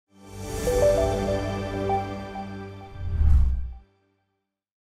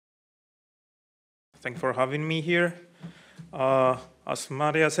Thanks for having me here. As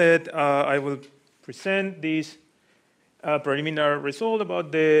Maria said, I will present this preliminary result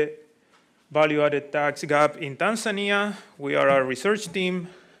about the value-added tax gap in Tanzania. We are a research team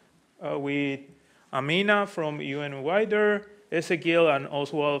with Amina from UNU-WIDER, Ezekiel and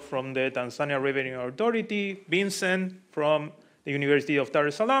Oswald from the Tanzania Revenue Authority, Vincent from the University of Dar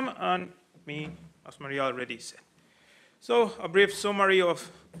es Salaam, and me, as Maria already said. So a brief summary of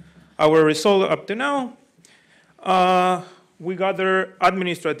our result up to now. We gather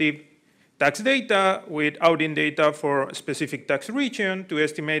administrative tax data with audit data for a specific tax region to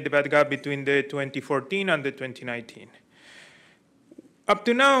estimate the VAT gap between the 2014 and the 2019. Up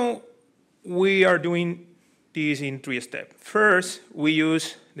to now, we are doing this in 3 steps. First, we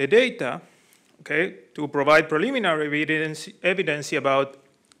use the data, to provide preliminary evidence about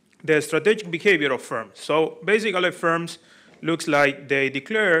the strategic behavior of firms. So basically, firms looks like they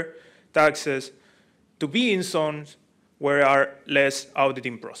declare taxes to be in zones where there are less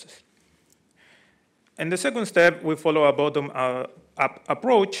auditing process. And the second step, we follow a bottom-up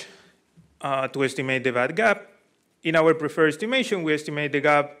approach to estimate the VAT gap. In our preferred estimation, we estimate the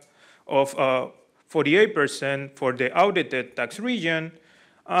gap of 48% for the audited tax region,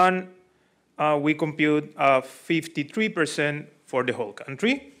 and we compute 53% for the whole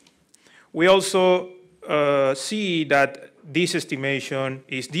country. We also see that this estimation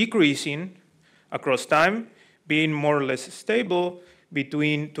is decreasing across time, being more or less stable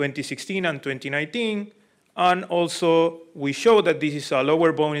between 2016 and 2019. And also, we show that this is a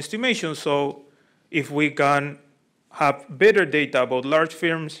lower bound estimation, so if we can have better data about large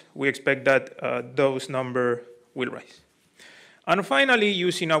firms, we expect that those numbers will rise. And finally,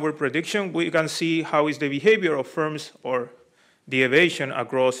 using our prediction, we can see how is the behavior of firms or the evasion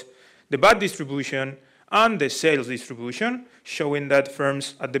across the VAT distribution and the sales distribution, showing that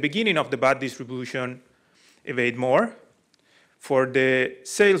firms at the beginning of the VAT distribution evade more. For the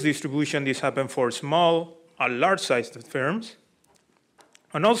sales distribution, this happened for small and large-sized firms.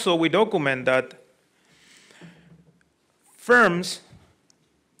 And also, we document that firms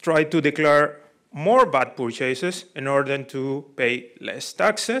try to declare more VAT purchases in order to pay less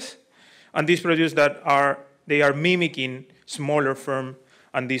taxes. And this produces that they are mimicking smaller firms,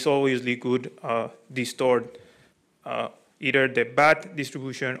 and this obviously could distort either the VAT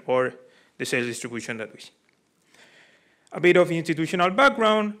distribution or the sales distribution that we see. A bit of institutional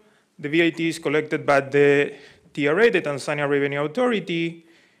background. The VAT is collected by the TRA, the Tanzania Revenue Authority.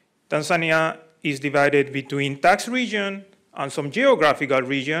 Tanzania is divided between tax region and some geographical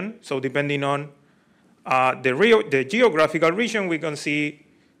region. So depending on the geographical region, we can see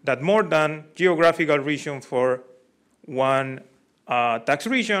that more than geographical region for one tax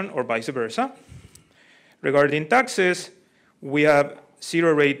region or vice versa. Regarding taxes, we have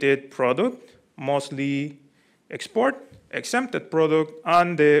zero-rated product, mostly export, exempted product,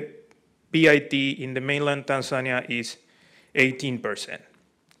 and the VAT in the mainland Tanzania is 18%.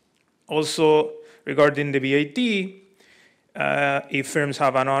 Also, regarding the VAT, if firms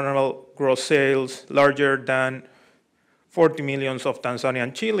have an annual gross sales larger than 40 million of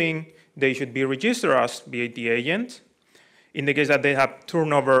Tanzanian shilling, they should be registered as VAT agents. In the case that they have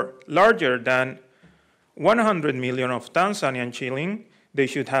turnover larger than 100 million of Tanzanian shilling, they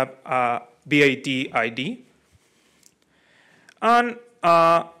should have a VAT ID. And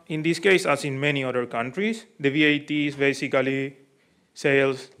in this case, as in many other countries, the VAT is basically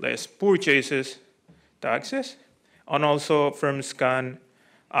sales less purchases taxes. And also, firms can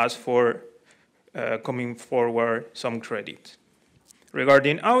ask for coming forward some credit.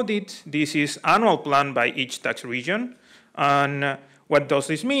 Regarding audit, this is annual plan by each tax region. And what does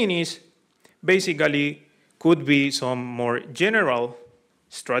this mean is basically could be some more general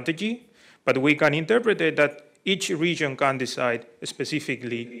strategy, but we can interpret it that each region can decide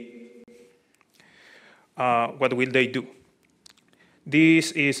specifically what will they do.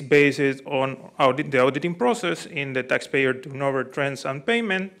 This is based on the auditing process in the taxpayer turnover trends and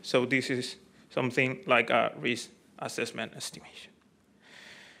payment. So this is something like a risk assessment estimation.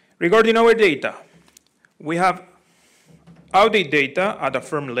 Regarding our data, we have audit data at a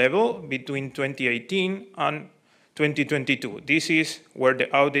firm level between 2018 and 2022. This is where the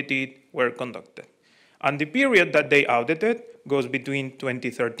audited were conducted. And the period that they audited goes between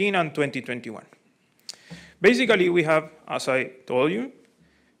 2013 and 2021. Basically, we have, as I told you,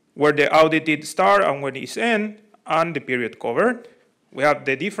 where the audited start and where it end, and the period covered. We have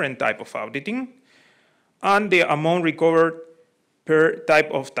the different type of auditing, and the amount recovered per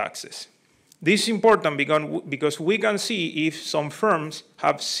type of taxes. This is important because we can see if some firms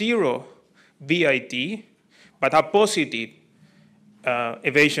have zero VAT, but have positive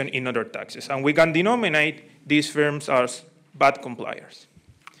evasion in other taxes. And we can denominate these firms as bad compliers.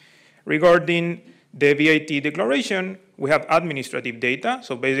 Regarding the VAT declaration, we have administrative data.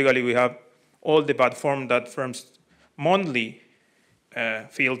 So basically, we have all the bad form that firms monthly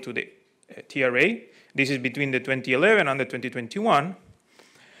fill to the TRA. This is between the 2011 and the 2021.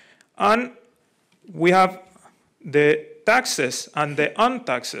 And we have the taxes and the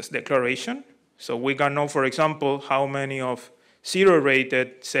untaxed declaration. So we can know, for example, how many of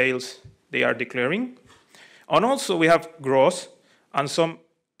zero-rated sales they are declaring. And also we have gross and some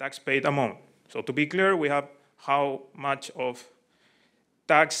tax paid amount. So to be clear, we have how much of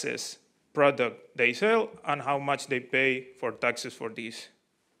taxes product they sell and how much they pay for taxes for these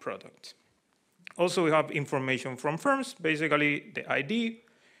products. Also, we have information from firms, basically the ID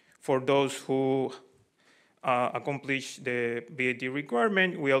for those who accomplish the VAT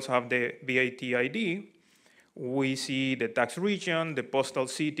requirement. We also have the VAT ID. We see the tax region, the postal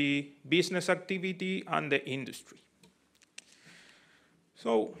city, business activity, and the industry.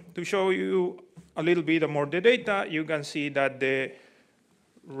 So to show you a little bit more the data, you can see that the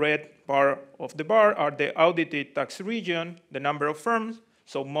red part of the bar are the audited tax region, the number of firms.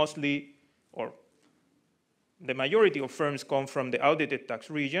 So mostly, or the majority of firms come from the audited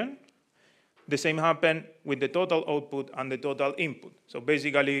tax region. The same happened with the total output and the total input. So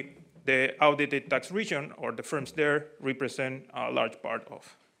basically, the audited tax region, or the firms there, represent a large part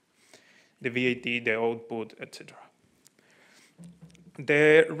of the VAT, the output, etc.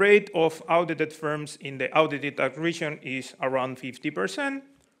 The rate of audited firms in the audited tax region is around 50%.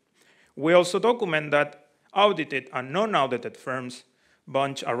 We also document that audited and non-audited firms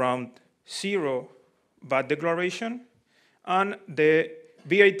bunch around zero VAT declaration, and the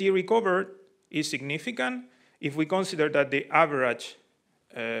VAT recovered is significant if we consider that the average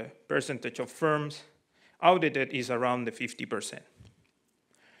percentage of firms audited is around the 50%.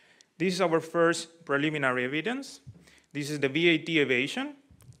 This is our first preliminary evidence. This is the VAT evasion.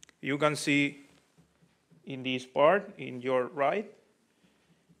 You can see in this part, in your right,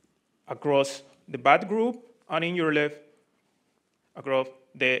 across the VAT group, and in your left, across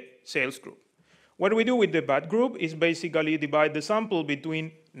the sales group. What we do with the VAT group is basically divide the sample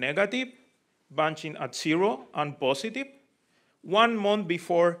between negative, bunching at zero, and positive, 1 month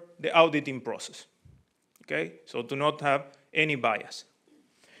before the auditing process, okay? So to not have any bias.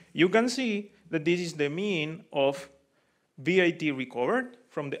 You can see that this is the mean of VAT recovered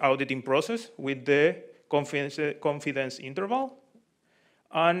from the auditing process with the confidence interval.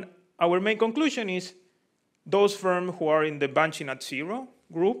 And our main conclusion is those firms who are in the bunching at zero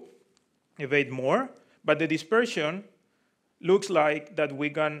group evade more, but the dispersion looks like that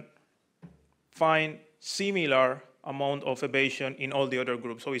we can find similar amount of evasion in all the other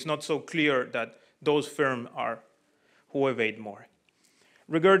groups. So it's not so clear that those firms are who evade more.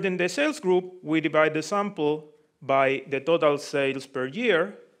 Regarding the sales group, we divide the sample by the total sales per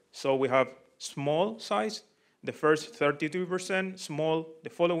year. So we have small size, the first 32%, small, the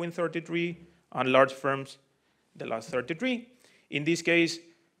following 33%, and large firms, the last 33%. In this case,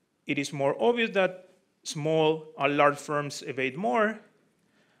 it is more obvious that small and large firms evade more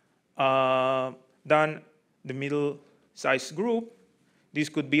than the middle-sized group. This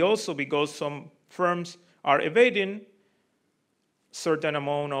could be also because some firms are evading certain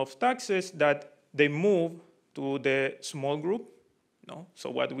amount of taxes that they move to the small group. No? So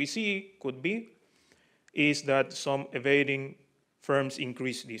what we see could be is that some evading firms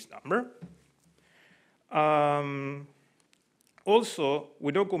increase this number. Also,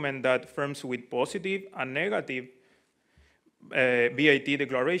 we document that firms with positive and negative VAT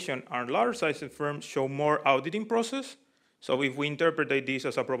declaration and large-sized firms show more auditing process. So if we interpret this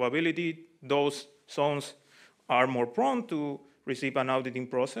as a probability, those zones are more prone to receive an auditing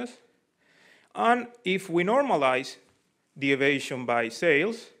process. And if we normalize the evasion by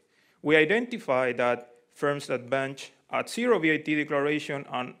sales, we identify that firms that bunch at zero VAT declaration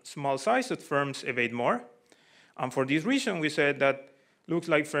and small-sized firms evade more. And for this reason, we said that looks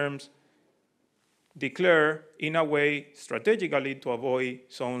like firms declare in a way strategically to avoid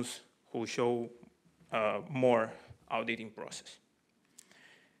zones who show more auditing process.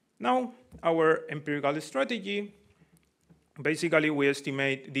 Now, our empirical strategy, basically we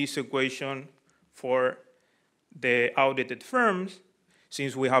estimate this equation for the audited firms.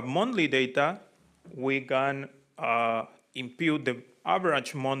 Since we have monthly data, we can impute the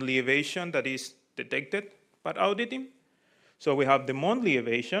average monthly evasion that is detected by auditing. So we have the monthly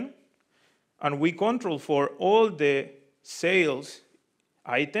evasion, and we control for all the sales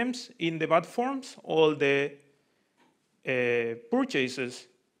items in the VAT forms, all the purchases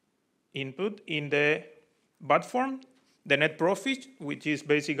input in the VAT form. the net profit, which is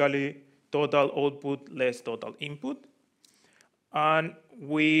basically total output less total input. And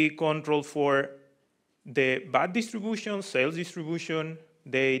we control for the VAT distribution, sales distribution,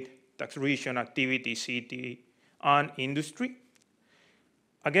 date, tax region, activity, city, and industry.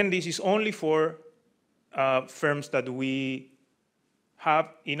 Again, this is only for firms that we have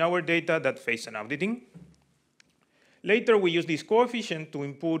in our data that face an auditing. Later, we use this coefficient to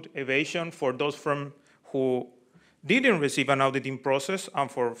input evasion for those firms who didn't receive an auditing process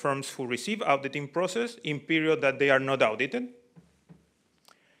and for firms who receive auditing process in period that they are not audited.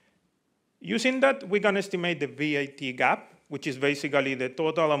 Using that, we can estimate the VAT gap, which is basically the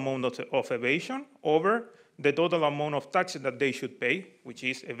total amount of evasion over the total amount of taxes that they should pay, which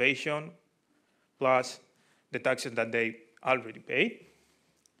is evasion plus the taxes that they already paid.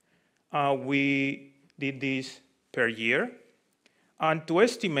 We did this per year. And to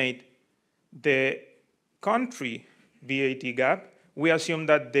estimate the country VAT gap, we assume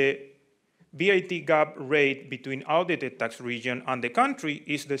that the VAT gap rate between audited tax region and the country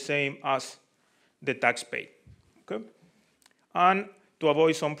is the same as the tax paid. Okay? And to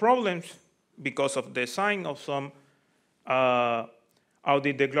avoid some problems, because of the sign of some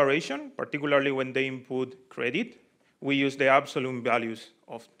audit declaration, particularly when they input credit, we use the absolute values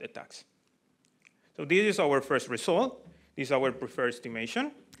of the tax. So this is our first result. This is our preferred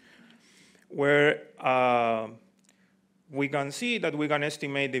estimation, where we can see that we can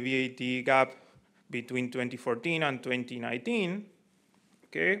estimate the VAT gap between 2014 and 2019.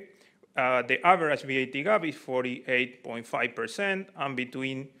 Okay? The average VAT gap is 48.5%, and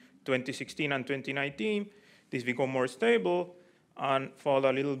between 2016 and 2019, this become more stable and fall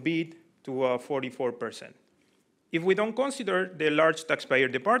a little bit to 44%. If we don't consider the large taxpayer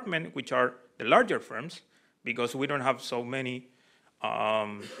department, which are the larger firms, because we don't have so many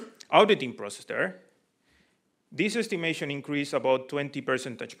auditing process there, this estimation increased about 20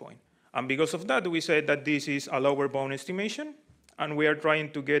 percentage points. And because of that, we say that this is a lower bound estimation, and we are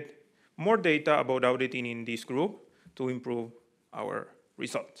trying to get more data about auditing in this group to improve our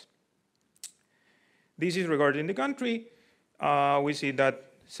results. This is regarding the country. We see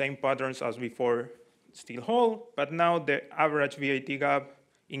that same patterns as before still hold, but now the average VAT gap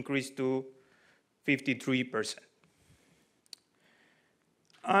increased to 53%.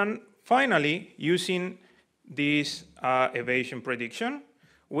 And finally, using this evasion prediction,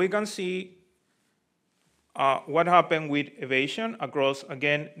 we can see what happened with evasion across,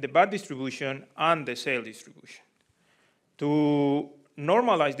 again, the VAT distribution and the sales distribution. To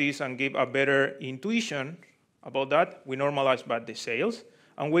normalize this and give a better intuition about that, we normalize by the sales,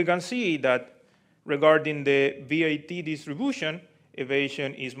 and we can see that regarding the VAT distribution,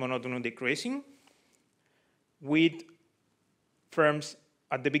 evasion is monotonously decreasing, with firms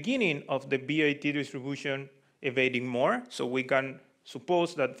at the beginning of the VAT distribution evading more. So we can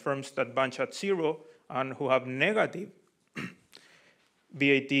suppose that firms that bunch at zero and who have negative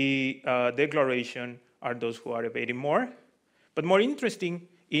VAT declaration are those who are evading more. But more interesting,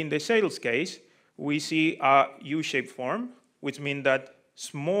 in the sales case, we see a U-shaped form, which means that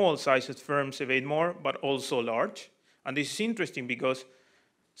small sized firms evade more, but also large. And this is interesting because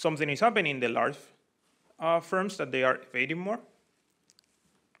something is happening in the large firms that they are evading more.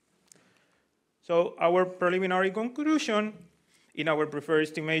 So our preliminary conclusion, in our preferred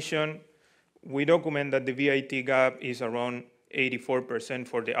estimation, we document that the VAT gap is around 84%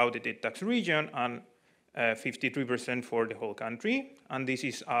 for the audited tax region and 53% for the whole country, and this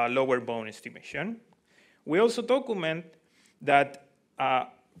is a lower bound estimation. We also document that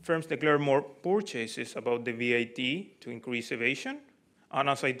firms declare more purchases about the VAT to increase evasion, and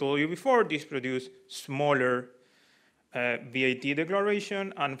as I told you before, this produces smaller VAT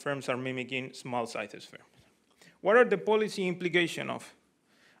declaration, and firms are mimicking small-sized firms. What are the policy implications of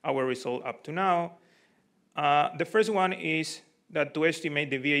our result up to now? The first one is that to estimate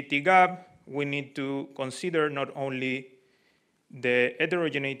the VAT gap, we need to consider not only the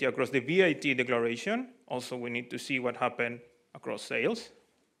heterogeneity across the VAT declaration, also we need to see what happened across sales.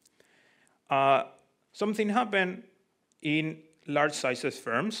 Something happened in large sizes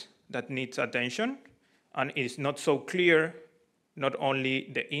firms that needs attention, and it's not so clear not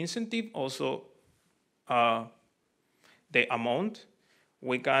only the incentive, also the amount.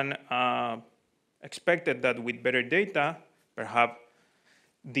 We can expect that with better data, perhaps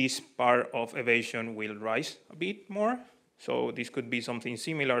this part of evasion will rise a bit more. So this could be something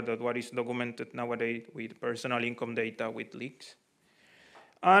similar to what is documented nowadays with personal income data with leaks.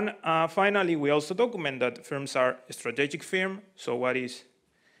 And finally, we also document that firms are a strategic firm. So what is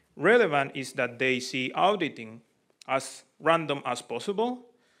relevant is that they see auditing as random as possible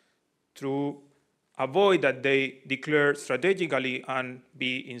through avoid that they declare strategically and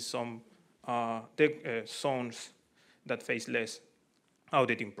be in some zones that face less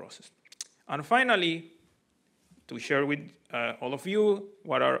auditing process. And finally, to share with all of you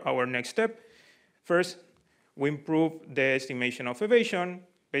what are our next steps. First, we improve the estimation of evasion,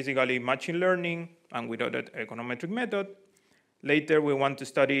 basically machine learning and without an econometric method. Later, we want to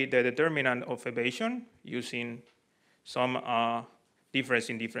study the determinant of evasion using some difference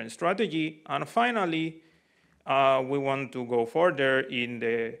in different strategy. And finally, we want to go further in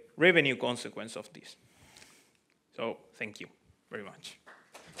the revenue consequence of this. So thank you very much.